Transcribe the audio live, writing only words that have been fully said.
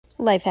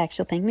Life hacks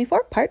you'll thank me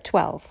for, part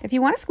 12. If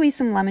you want to squeeze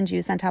some lemon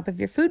juice on top of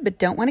your food but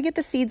don't want to get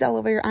the seeds all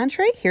over your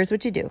entree, here's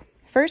what you do.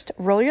 First,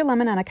 roll your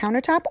lemon on a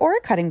countertop or a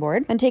cutting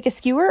board. Then take a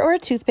skewer or a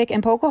toothpick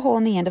and poke a hole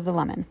in the end of the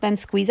lemon. Then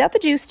squeeze out the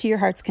juice to your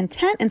heart's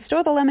content and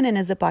store the lemon in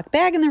a Ziploc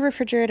bag in the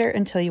refrigerator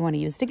until you want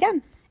to use it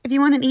again. If you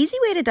want an easy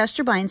way to dust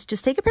your blinds,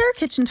 just take a pair of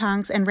kitchen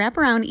tongs and wrap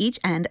around each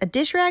end a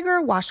dish rag or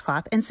a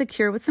washcloth and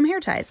secure with some hair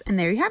ties. And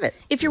there you have it.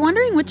 If you're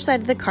wondering which side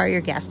of the car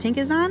your gas tank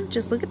is on,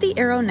 just look at the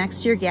arrow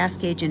next to your gas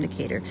gauge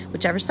indicator.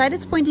 Whichever side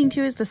it's pointing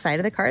to is the side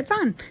of the car it's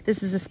on.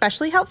 This is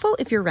especially helpful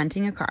if you're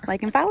renting a car.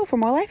 Like and follow for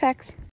more life hacks.